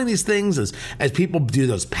they're selling these things as people do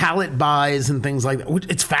those pallet buys and things like that.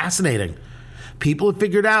 It's fascinating. People have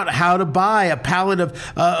figured out how to buy a pallet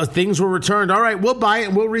of things were returned. All right, we'll buy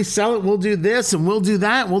it, we'll resell it, we'll do this, and we'll do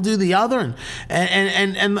that, and we'll do the other,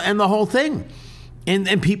 and the whole thing.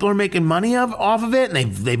 And people are making money off of it,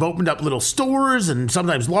 and they've opened up little stores, and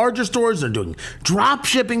sometimes larger stores. They're doing drop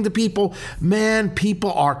shipping to people. Man,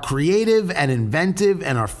 people are creative and inventive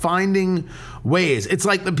and are finding ways. It's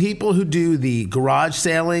like the people who do the garage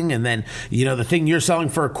selling, and then, the thing you're selling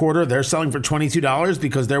for $25, they're selling for $22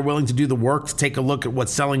 because they're willing to do the work to take a look at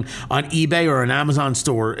what's selling on eBay or an Amazon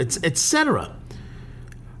store, etc.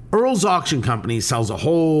 Earl's Auction Company sells a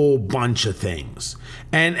whole bunch of things.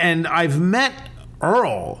 And I've met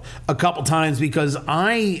Earl a couple times because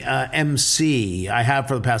I have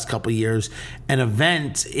for the past couple of years, an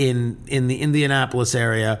event in the Indianapolis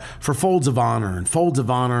area for Folds of Honor. And Folds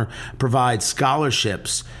of Honor provides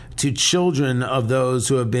scholarships to children of those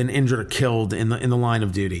who have been injured or killed in the line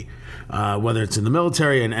of duty. whether it's in the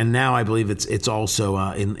military and now I believe it's also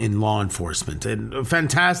in law enforcement. And a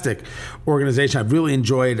fantastic organization. I've really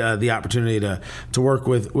enjoyed the opportunity to work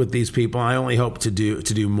with these people. I only hope to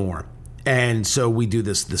do more. And so we do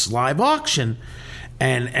this live auction,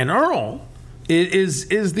 and Earl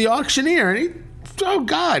is the auctioneer. And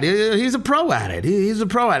he's a pro at it. He's a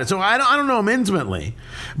pro at it. So I don't know him intimately,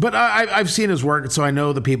 but I've seen his work, so I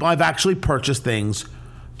know the people. I've actually purchased things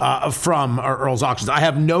from Earl's auctions. I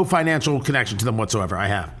have no financial connection to them whatsoever. I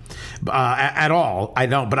have at all. I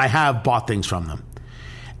don't, but I have bought things from them.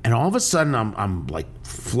 And all of a sudden, I'm like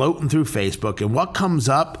floating through Facebook, and what comes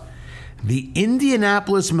up? The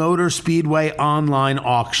Indianapolis Motor Speedway online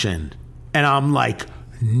auction, and I'm like,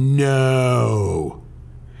 no.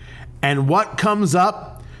 And what comes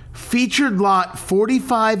up? Featured lot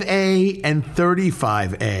 45A and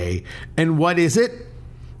 35A. And what is it?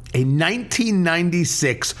 A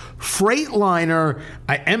 1996 Freightliner,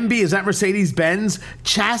 MB, is that Mercedes-Benz?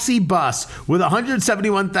 Chassis bus with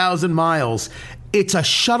 171,000 miles. It's a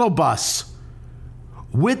shuttle bus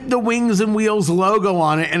with the Wings and Wheels logo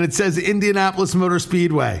on it, and it says Indianapolis Motor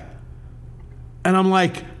Speedway. And I'm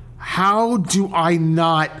like, how do I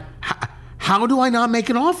not make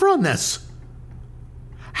an offer on this?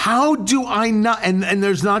 How do I not? And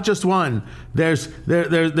there's not just one. There's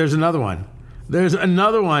another one. There's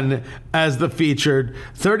another one as the featured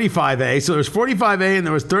 35A. So there's 45A and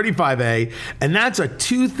there was 35A, and that's a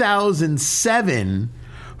 2007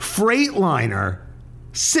 Freightliner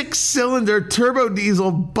 6-cylinder turbo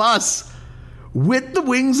diesel bus with the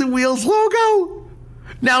Wings and Wheels logo.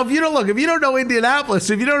 Now, if you don't know Indianapolis,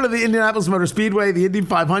 if you don't know the Indianapolis Motor Speedway, the Indy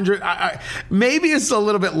 500, maybe it's a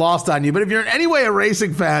little bit lost on you. But if you're in any way a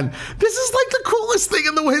racing fan, this is like the coolest thing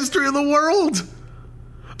in the history of the world.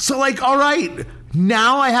 So, like, all right,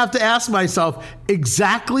 now I have to ask myself,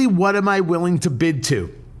 exactly what am I willing to bid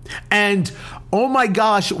to? And, oh my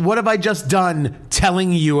gosh, what have I just done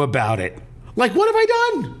telling you about it? Like, what have I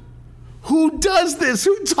done? Who does this?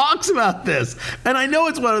 Who talks about this? And I know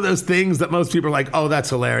it's one of those things that most people are like, oh, that's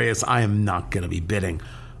hilarious. I am not going to be bidding.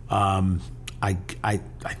 I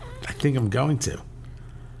think I'm going to.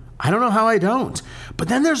 I don't know how I don't. But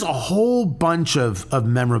then there's a whole bunch of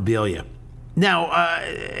memorabilia. Now,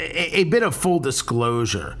 a bit of full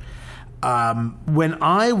disclosure. When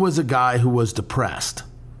I was a guy who was depressed,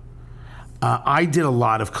 I did a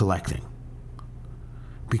lot of collecting.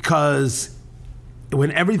 Because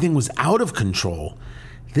when everything was out of control,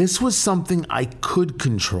 this was something I could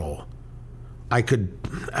control. I could,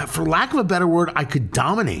 for lack of a better word, I could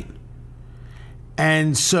dominate.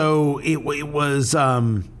 And so it was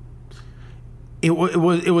a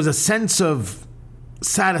sense of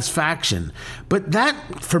satisfaction. But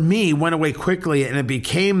that, for me, went away quickly, and it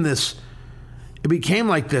became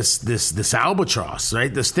like this albatross,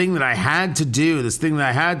 right? This thing that I had to do, this thing that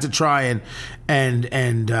I had to try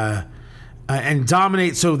and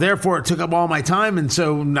dominate. So therefore it took up all my time. And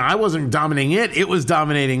so I wasn't dominating it was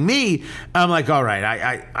dominating me. I'm like, all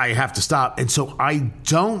right, I have to stop. And so I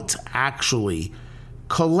don't actually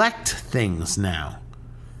collect things now.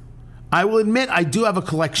 I will admit I do have a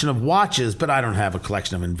collection of watches, but I don't have a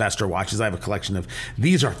collection of investor watches. I have a collection of,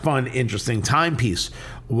 these are fun, interesting timepiece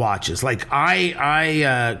watches. Like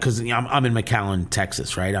because I'm in McAllen,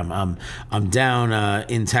 Texas, right? I'm down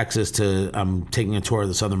in Texas I'm taking a tour of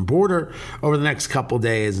the southern border over the next couple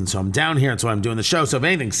days, and so I'm down here, and so I'm doing the show. So if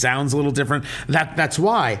anything sounds a little different, that's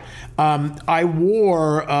why. I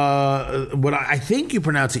wore what I think you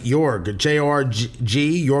pronounce it Jorg,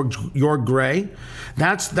 J-O-R-G, Jorg Gray.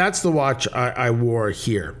 That's the watch I wore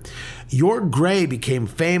here. Jorg Gray became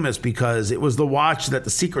famous because it was the watch that the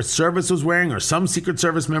Secret Service was wearing, or some Secret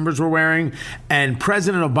Service members were wearing, and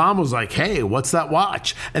President Obama was like, hey, what's that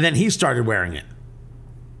watch? And then he started wearing it.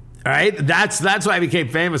 All right? That's why I became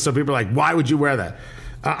famous. So people are like, why would you wear that?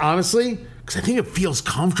 Honestly, because I think it feels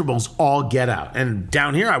comfortable as all get out. And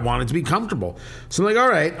down here, I wanted to be comfortable. So I'm like, all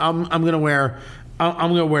right, I'm going to wear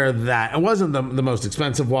that. It wasn't the most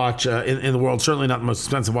expensive watch in the world. Certainly not the most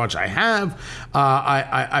expensive watch I have.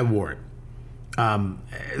 I wore it.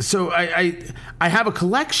 So I have a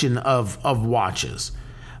collection of watches,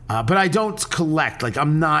 but I don't collect. Like,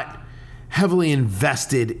 I'm not heavily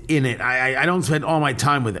invested in it. I don't spend all my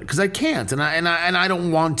time with it because I can't, and I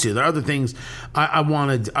don't want to. There are other things I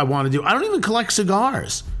want to do. I don't even collect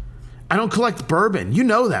cigars. I don't collect bourbon. You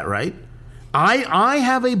know that, right? I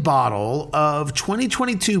have a bottle of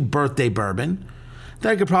 2022 birthday bourbon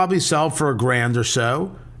that I could probably sell for $1,000 or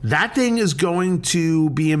so. That thing is going to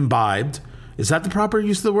be imbibed. Is that the proper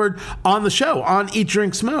use of the word? On the show, on Eat,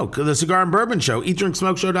 Drink, Smoke, the Cigar and Bourbon Show,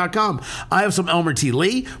 eatdrinksmokeshow.com. I have some Elmer T.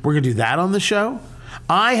 Lee. We're going to do that on the show.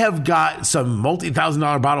 I have got some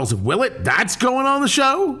multi-$1,000 bottles of Willet. That's going on the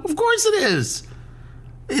show. Of course it is.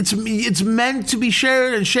 It's meant to be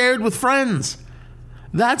shared and shared with friends.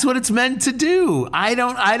 That's what it's meant to do. I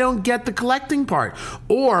don't get the collecting part.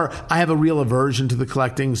 Or I have a real aversion to the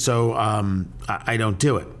collecting, so I don't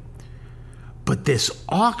do it. But this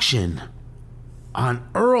auction on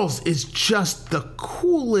Earl's is just the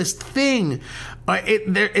coolest thing.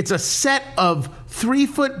 It's a set of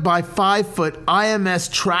 3-foot by 5-foot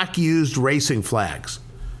IMS track-used racing flags.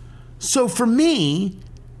 So for me,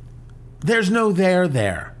 there's no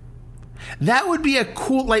there. That would be a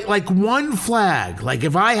cool, like one flag. Like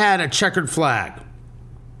if I had a checkered flag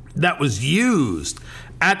that was used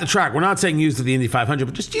at the track, we're not saying used at the Indy 500,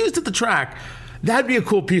 but just used at the track, that'd be a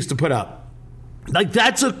cool piece to put up. Like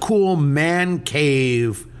that's a cool man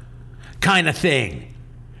cave kind of thing.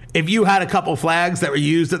 If you had a couple flags that were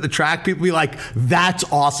used at the track, people would be like, that's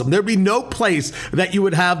awesome. There'd be no place that you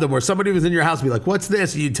would have them where somebody was in your house and be like, what's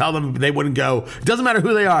this? And you'd tell them, they wouldn't go, it doesn't matter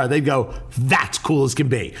who they are. They'd go, that's cool as can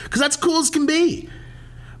be. Because that's cool as can be.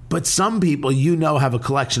 But some people, have a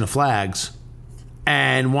collection of flags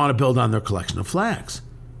and want to build on their collection of flags.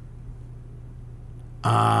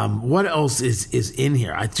 What else is in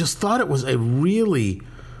here? I just thought it was a really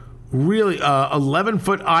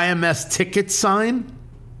 11-foot IMS ticket sign.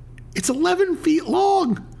 It's 11 feet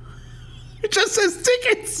long. It just says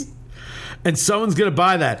tickets. And someone's going to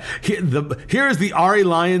buy that. Here is the Ari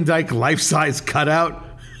Lyondike life-size cutout.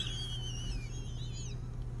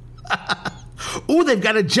 Oh, they've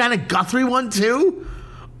got a Janet Guthrie one too?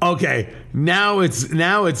 Okay, now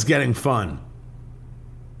it's getting fun.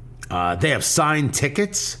 They have signed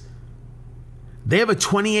tickets. They have a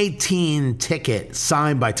 2018 ticket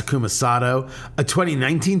signed by Takuma Sato, a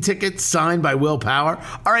 2019 ticket signed by Will Power.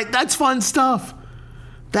 All right, that's fun stuff.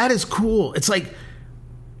 That is cool. It's like,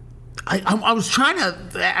 I was trying to,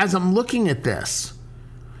 as I'm looking at this,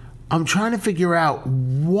 I'm trying to figure out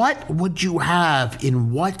what would you have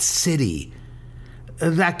in what city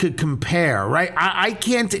that could compare, right? I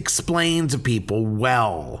can't explain to people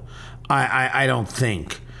well, I don't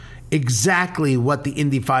think, exactly what the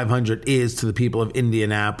Indy 500 is to the people of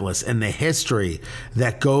Indianapolis and the history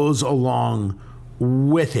that goes along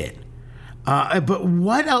with it. But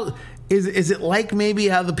what else? Is it like maybe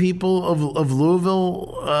how the people of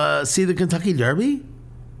Louisville see the Kentucky Derby?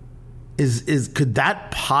 Could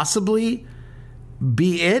that possibly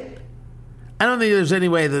be it? I don't think there's any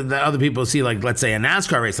way that other people see, like, let's say a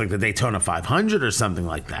NASCAR race like the Daytona 500 or something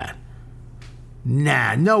like that.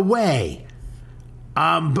 Nah, no way.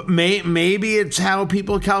 But maybe it's how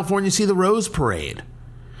people in California see the Rose Parade,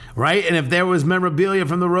 right? And if there was memorabilia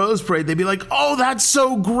from the Rose Parade, they'd be like, oh, that's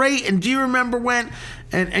so great. And do you remember when?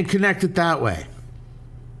 And connect it that way.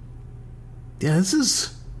 Yeah, this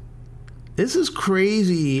is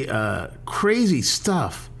crazy, crazy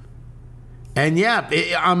stuff. And yeah,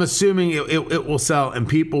 I'm assuming it will sell and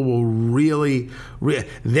people will really...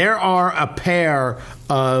 There are a pair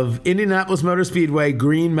of Indianapolis Motor Speedway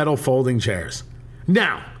green metal folding chairs.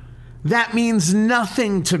 Now, that means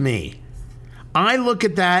nothing to me. I look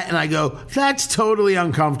at that and I go, that's totally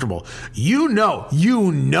uncomfortable. You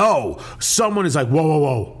know, someone is like,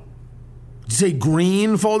 whoa. Did you say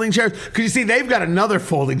green folding chairs? Because you see, they've got another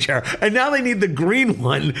folding chair, and now they need the green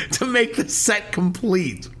one to make the set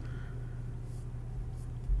complete.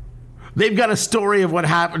 They've got a story of what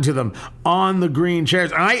happened to them on the green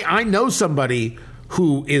chairs. I know somebody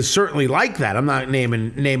who is certainly like that. I'm not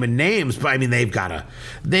naming names, but I mean they've got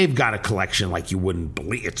a collection like you wouldn't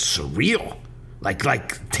believe. It's surreal.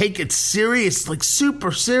 Like take it serious, like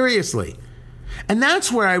super seriously. And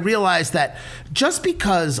that's where I realized that just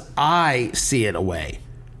because I see it a way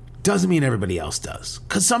doesn't mean everybody else does.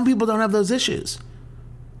 Because some people don't have those issues.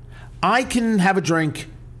 I can have a drink,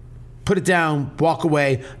 put it down, walk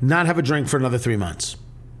away, not have a drink for another 3 months.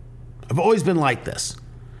 I've always been like this.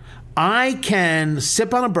 I can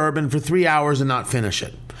sip on a bourbon for 3 hours and not finish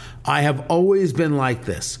it. I have always been like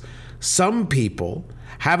this. Some people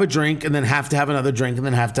have a drink and then have to have another drink and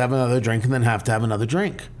then have to have another drink and then have to have another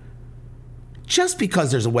drink. Just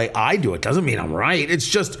because there's a way I do it doesn't mean I'm right. It's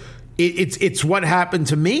just, it's what happened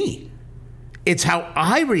to me. It's how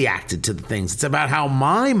I reacted to the things. It's about how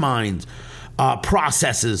my mind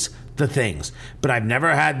processes the things. But I've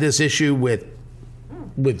never had this issue with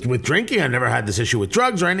drinking. I've never had this issue with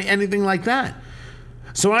drugs or anything like that.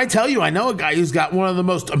 So when I tell you I know a guy who's got one of the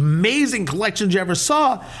most amazing collections you ever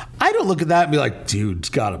saw, I don't look at that and be like, dude's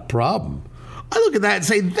got a problem. I look at that and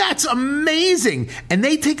say, that's amazing. And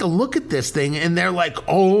they take a look at this thing and they're like,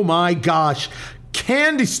 oh my gosh,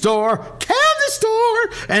 candy store, store.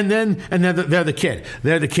 And they're the kid.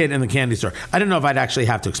 They're the kid in the candy store. I don't know if I'd actually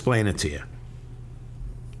have to explain it to you.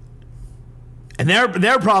 And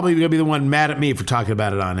they're probably going to be the one mad at me for talking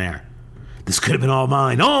about it on air. This could have been all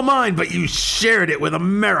mine, but you shared it with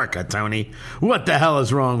America, Tony. What the hell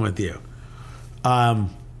is wrong with you?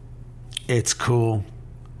 It's cool.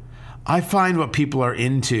 I find what people are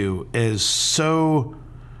into is so,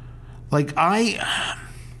 like, I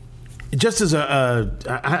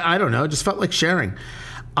don't know, just felt like sharing.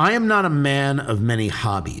 I am not a man of many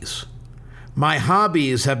hobbies. My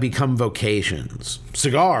hobbies have become vocations.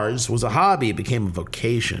 Cigars was a hobby. It became a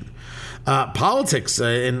vocation. Politics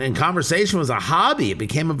and conversation was a hobby. It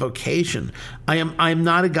became a vocation. I'm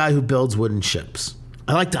not a guy who builds wooden ships.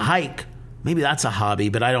 I like to hike. Maybe that's a hobby,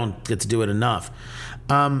 but I don't get to do it enough.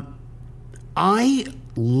 I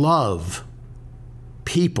love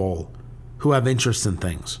people who have interest in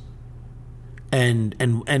things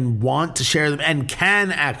and want to share them and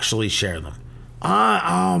can actually share them.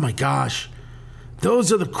 Oh my gosh.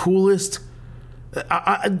 Those are the coolest.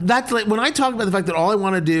 That's like when I talk about the fact that all I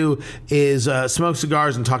want to do is smoke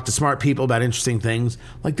cigars and talk to smart people about interesting things.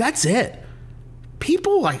 Like, that's it.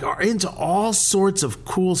 People are into all sorts of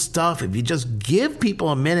cool stuff. If you just give people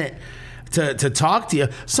a minute to talk to you,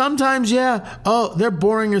 sometimes, they're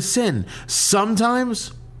boring as sin.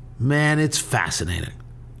 Sometimes, man, it's fascinating.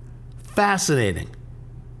 Fascinating.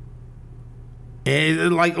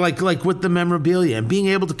 Like with the memorabilia and being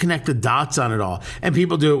able to connect the dots on it all. And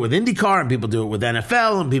people do it with IndyCar, and people do it with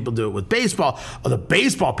NFL, and people do it with baseball. Oh, the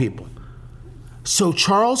baseball people. So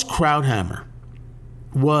Charles Krauthammer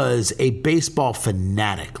was a baseball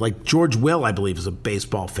fanatic. Like George Will, I believe, is a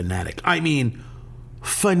baseball fanatic. I mean,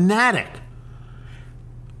 fanatic.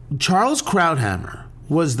 Charles Krauthammer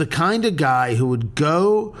was the kind of guy who would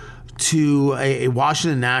go to a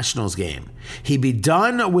Washington Nationals game. He'd be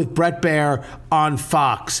done with Brett Baer on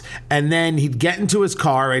Fox, and then he'd get into his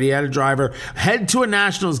car, right? He had a driver, head to a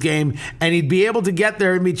Nationals game, and he'd be able to get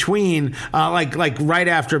there in between, like right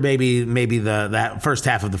after maybe that first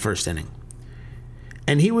half of the first inning.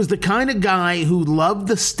 And he was the kind of guy who loved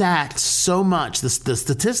the stats so much, the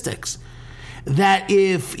statistics, that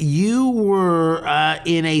if you were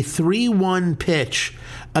in a 3-1 pitch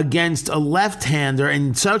against a left-hander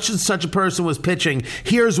and such a person was pitching,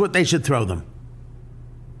 here's what they should throw them.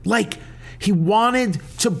 Like, he wanted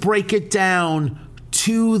to break it down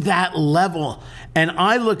to that level. And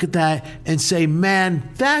I look at that and say, man,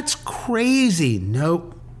 that's crazy.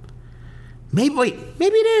 Nope. Maybe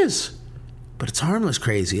it is. But it's harmless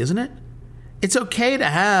crazy, isn't it? It's okay to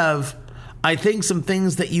have, I think, some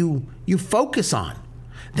things that you focus on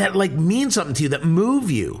that like mean something to you, that move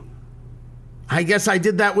you. I guess I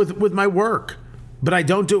did that with my work, but I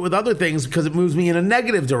don't do it with other things because it moves me in a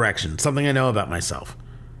negative direction, something I know about myself.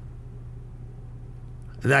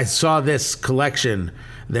 And I saw this collection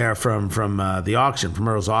there from the auction, from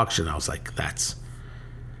Earl's auction. I was like, that's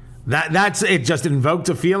it. Just invoked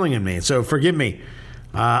a feeling in me. So forgive me.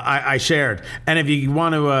 I shared. And if you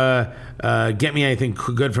want to get me anything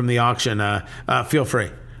good from the auction, feel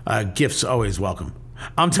free. Gifts always welcome.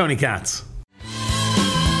 I'm Tony Katz.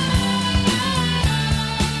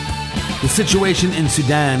 The situation in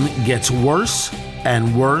Sudan gets worse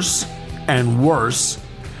and worse and worse.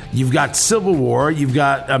 You've got civil war. You've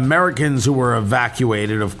got Americans who were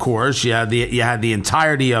evacuated, of course. You had the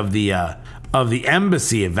entirety of the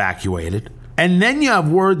embassy evacuated. And then you have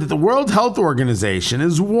word that the World Health Organization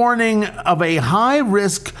is warning of a high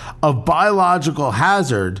risk of biological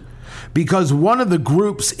hazard because one of the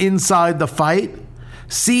groups inside the fight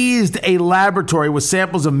seized a laboratory with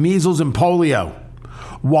samples of measles and polio.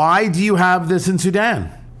 Why do you have this in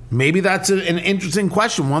Sudan? Maybe that's an interesting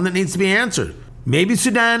question, one that needs to be answered. Maybe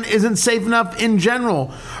Sudan isn't safe enough in general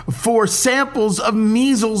for samples of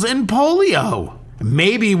measles and polio.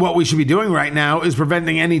 Maybe what we should be doing right now is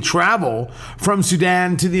preventing any travel from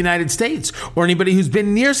Sudan to the United States, or anybody who's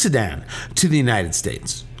been near Sudan to the United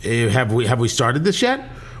States. Have we started this yet?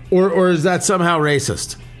 Or is that somehow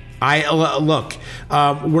racist? Look,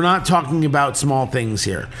 we're not talking about small things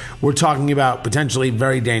here. We're talking about potentially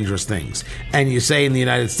very dangerous things. And you say in the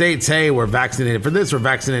United States, hey, we're vaccinated for this, we're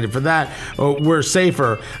vaccinated for that, we're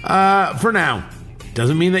safer for now.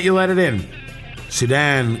 Doesn't mean that you let it in.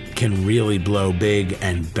 Sudan can really blow big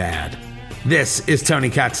and bad. This is Tony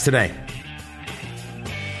Katz Today.